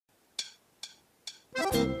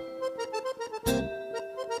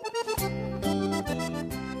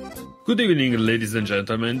Good evening, ladies and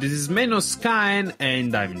gentlemen, this is Meinos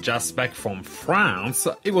and I'm just back from France.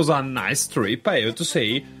 It was a nice trip, I have to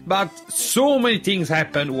say, but so many things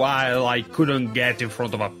happened while I couldn't get in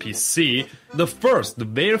front of a PC. The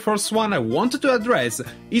very first one I wanted to address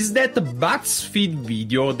is that BuzzFeed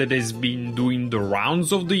video that has been doing the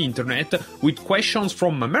rounds of the internet with questions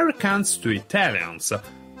from Americans to Italians.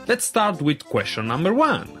 Let's start with question number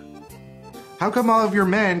 1. How come all of your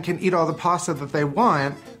men can eat all the pasta that they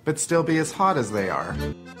want, but still be as hot as they are?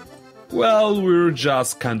 Well, we're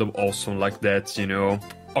just kind of awesome like that, you know.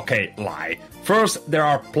 Okay, lie. First, there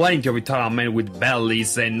are plenty of Italian men with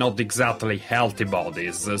bellies and not exactly healthy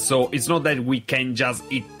bodies, so it's not that we can just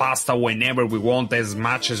eat pasta whenever we want, as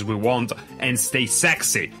much as we want, and stay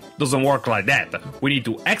sexy. Doesn't work like that. We need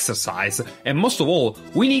to exercise, and most of all,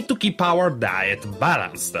 we need to keep our diet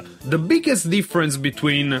balanced. The biggest difference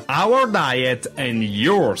between our diet and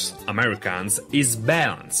yours, Americans, is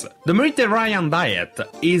balance. The Mediterranean diet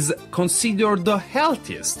is considered the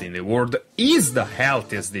healthiest in the world,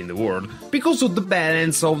 because of the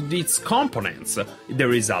balance of its components.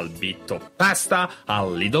 There is a bit of pasta, a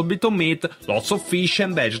little bit of meat, lots of fish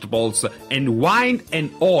and vegetables, and wine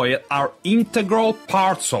and oil are integral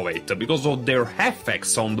parts of it because of their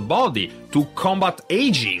effects on the body to combat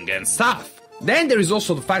aging and stuff. Then there is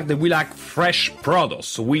also the fact that we like fresh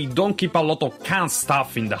produce. We don't keep a lot of canned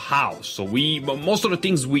stuff in the house, so most of the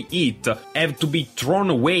things we eat have to be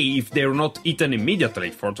thrown away if they're not eaten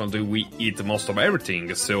immediately. Fortunately, we eat most of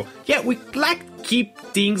everything, so yeah, we like to keep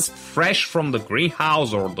things fresh from the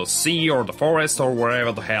greenhouse or the sea or the forest or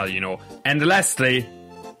wherever the hell, you know. And lastly,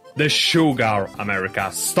 the sugar,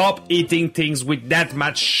 America. Stop eating things with that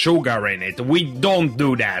much sugar in it. We don't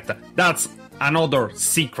do that. That's another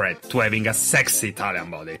secret to having a sexy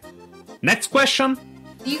Italian body. Next question.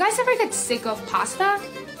 Do you guys ever get sick of pasta?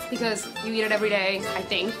 Because you eat it every day, I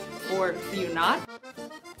think. Or do you not?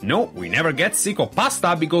 No, we never get sick of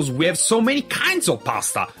pasta because we have so many kinds of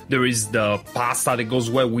pasta. There is the pasta that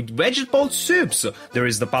goes well with vegetable soups. There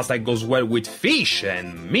is the pasta that goes well with fish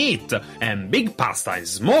and meat. And big pasta and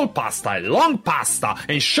small pasta, long pasta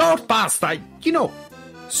and short pasta. You know,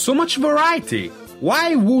 so much variety.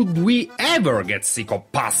 Why would we ever get sick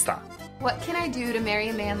of pasta? What can I do to marry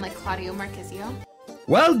a man like Claudio Marchisio?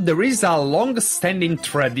 Well, there is a long-standing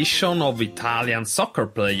tradition of Italian soccer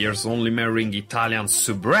players only marrying Italian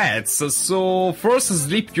soubrettes, so first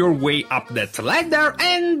slip your way up that ladder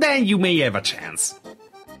and then you may have a chance.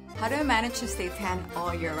 How do I manage to stay tan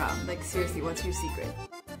all year round? Like, seriously, what's your secret?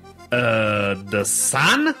 The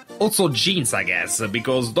sun? Also genes, I guess,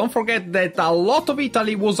 because don't forget that a lot of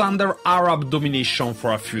Italy was under Arab domination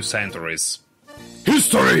for a few centuries.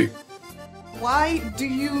 History! Why do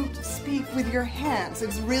you speak with your hands?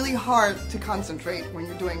 It's really hard to concentrate when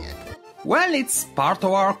you're doing it. Well, it's part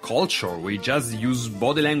of our culture. We just use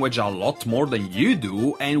body language a lot more than you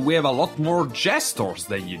do, and we have a lot more gestures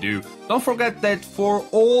than you do. Don't forget that for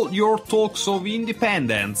all your talks of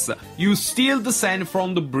independence, you still descend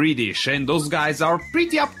from the British, and those guys are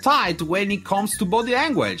pretty uptight when it comes to body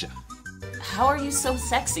language. How are you so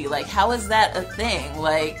sexy? Like, how is that a thing?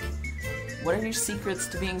 Like, what are your secrets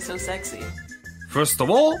to being so sexy? First of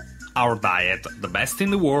all, our diet, the best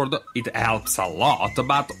in the world, it helps a lot,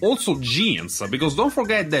 but also genes, because don't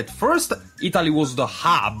forget that first Italy was the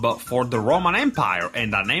hub for the Roman Empire,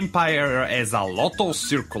 and an empire has a lot of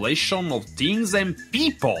circulation of things and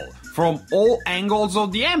people from all angles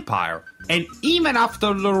of the empire. And even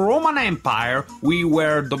after the Roman Empire, we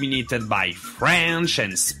were dominated by French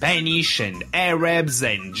and Spanish and Arabs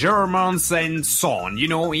and Germans and so on. You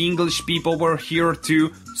know, English people were here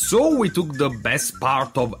too. So we took the best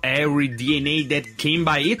part of every DNA that came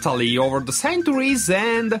by Italy over the centuries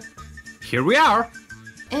and here we are.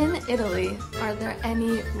 In Italy, are there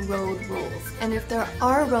any road rules? And if there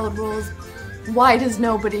are road rules, why does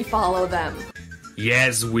nobody follow them?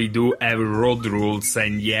 Yes, we do have road rules,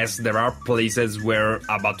 and yes, there are places where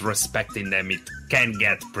about respecting them it can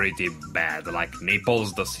get pretty bad, like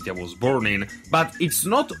Naples, the city I was born in, but it's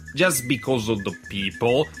not just because of the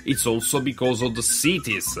people, it's also because of the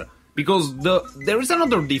cities. Because there is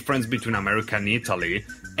another difference between America and Italy,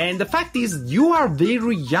 and the fact is you are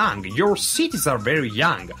very young, your cities are very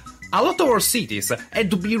young. A lot of our cities had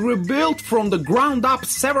to be rebuilt from the ground up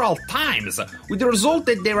several times, with the result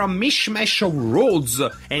that there are mishmash of roads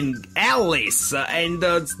and alleys and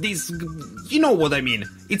this, you know what I mean.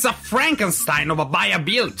 It's a Frankenstein of a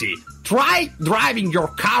viability. Try driving your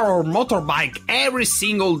car or motorbike every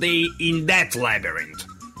single day in that labyrinth.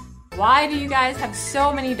 Why do you guys have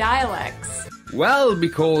so many dialects? Well,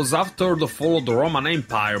 because after the fall of the Roman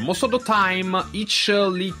Empire, most of the time, each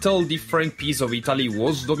little different piece of Italy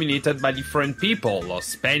was dominated by different people.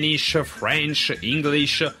 Spanish, French,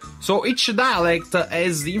 English. So each dialect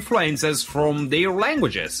has influences from their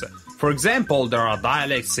languages. For example, there are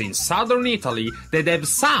dialects in southern Italy that have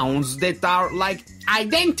sounds that are like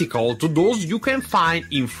identical to those you can find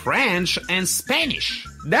in French and Spanish.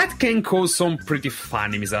 That can cause some pretty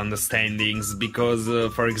funny misunderstandings because,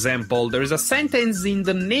 for example, there is a sentence in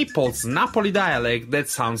the Naples-Napoli dialect that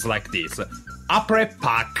sounds like this: Après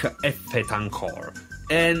Pâques et fête encore.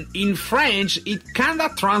 And in French, it kinda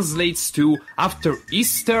translates to after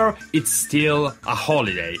Easter, it's still a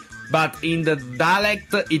holiday. But in the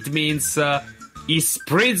dialect, it means he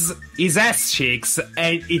spreads his ass cheeks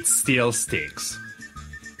and it still sticks.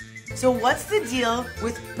 So what's the deal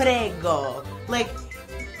with prego? Like,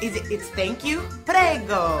 it's thank you?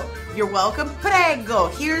 Prego. You're welcome? Prego.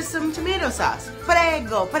 Here's some tomato sauce.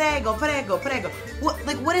 Prego, prego, prego, prego.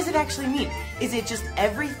 What does it actually mean? Is it just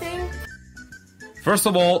everything? First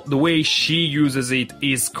of all, the way she uses it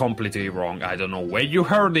is completely wrong. I don't know where you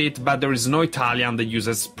heard it, but there is no Italian that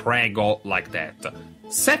uses prego like that.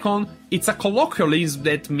 Second, it's a colloquialism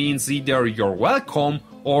that means either you're welcome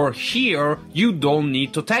or here you don't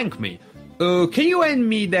need to thank me. Can you hand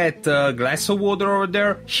me that glass of water over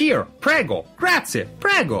there? Here, prego, grazie,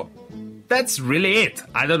 prego. That's really it.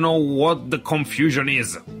 I don't know what the confusion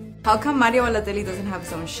is. How come Mario Balotelli doesn't have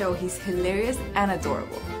his own show? He's hilarious and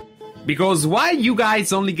adorable. Because while you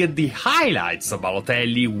guys only get the highlights of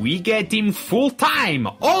Balotelli, we get him full time,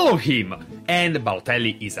 all of him. And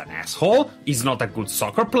Balotelli is an asshole, he's not a good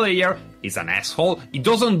soccer player, he's an asshole, he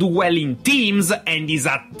doesn't do well in teams, and he's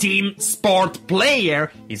a team sport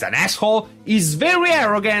player, he's an asshole, he's very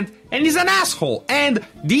arrogant, and he's an asshole. And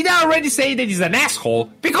did I already say that he's an asshole?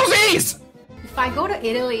 Because he is! If I go to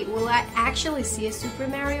Italy, will I actually see a Super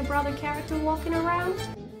Mario Brother character walking around?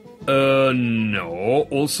 No.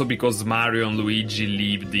 Also because Mario and Luigi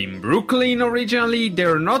lived in Brooklyn originally,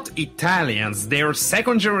 they're not Italians, they're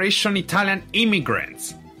second-generation Italian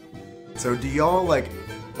immigrants. So do y'all, like,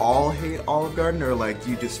 all hate Olive Garden, or, like,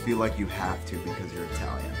 do you just feel like you have to because you're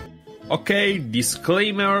Italian? Okay,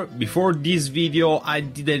 disclaimer, before this video I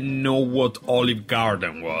didn't know what Olive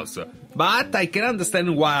Garden was. But I can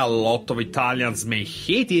understand why a lot of Italians may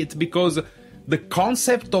hate it, because the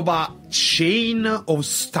concept of a chain of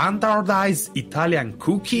standardized Italian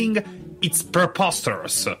cooking, it's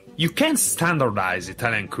preposterous. You can't standardize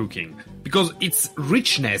Italian cooking, because its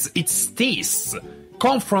richness, its tastes,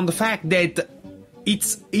 come from the fact that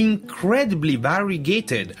it's incredibly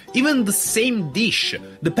variegated. Even the same dish,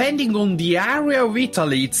 depending on the area of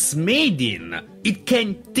Italy it's made in, it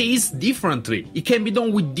can taste differently. It can be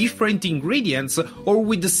done with different ingredients, or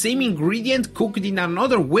with the same ingredient cooked in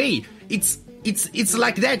another way. It's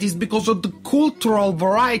like that. It's because of the cultural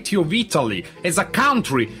variety of Italy as a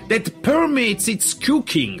country that permeates its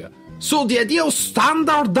cooking. So the idea of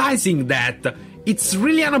standardizing that, it's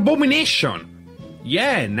really an abomination.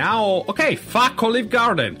 Yeah, now, okay, fuck Olive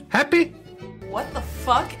Garden. Happy? What the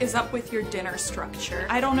fuck is up with your dinner structure?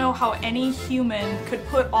 I don't know how any human could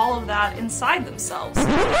put all of that inside themselves.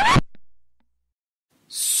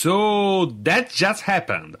 So that just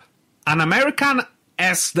happened. An American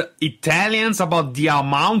asked Italians about the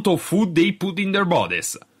amount of food they put in their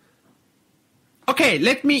bodies. Okay,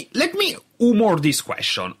 let me humor this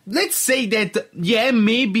question. Let's say that, yeah,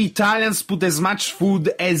 maybe Italians put as much food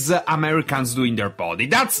as Americans do in their body.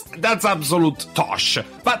 That's absolute tosh.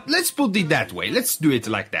 But let's put it that way. Let's do it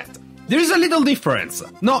like that. There is a little difference.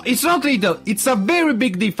 No, it's not little. It's a very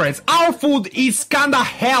big difference. Our food is kinda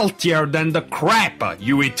healthier than the crap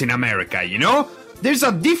you eat in America, you know? There's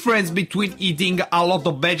a difference between eating a lot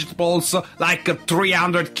of vegetables, like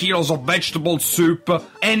 300 kilos of vegetable soup,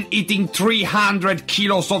 and eating 300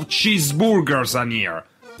 kilos of cheeseburgers a year.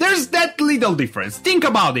 There's that little difference. Think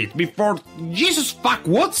about it before... Jesus fuck,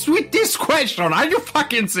 what's with this question? Are you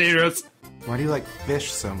fucking serious? Why do you like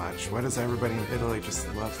fish so much? Why does everybody in Italy just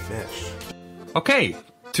love fish? Okay,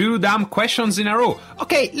 2 dumb questions in a row.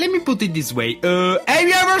 Okay, let me put it this way. Have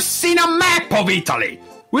you ever seen a map of Italy?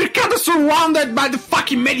 We're kinda surrounded by the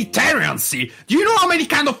fucking Mediterranean Sea. Do you know how many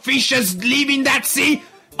kind of fishes live in that sea?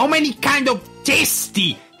 How many kind of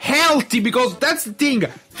tasty, healthy, because that's the thing,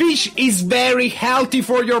 fish is very healthy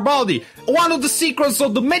for your body. One of the secrets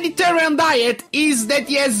of the Mediterranean diet is that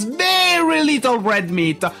it has very little red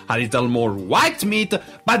meat, a little more white meat,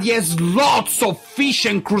 but it has lots of fish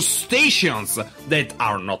and crustaceans that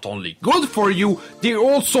are not only good for you, they're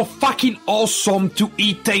also fucking awesome to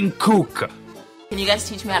eat and cook. Can you guys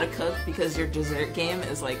teach me how to cook? Because your dessert game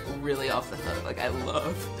is like really off the hook. Like I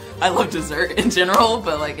love dessert in general,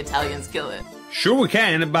 but like Italians kill it. Sure we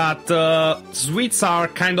can, but sweets are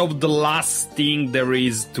kind of the last thing there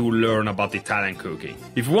is to learn about Italian cooking.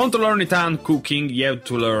 If you want to learn Italian cooking, you have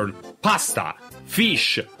to learn pasta,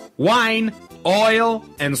 fish, wine, oil,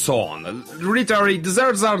 and so on. Literally,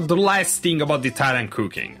 desserts are the last thing about Italian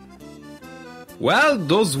cooking. Well,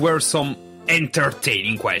 those were some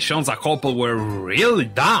entertaining questions. A couple were really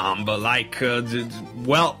dumb, like,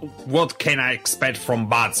 well, what can I expect from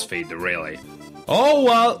BuzzFeed, really? Oh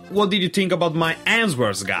well, what did you think about my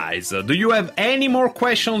answers, guys? Do you have any more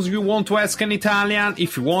questions you want to ask in Italian?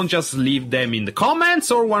 If you want, just leave them in the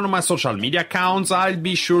comments or one of my social media accounts. I'll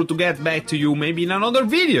be sure to get back to you maybe in another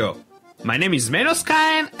video. My name is Meinos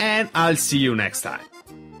and I'll see you next time.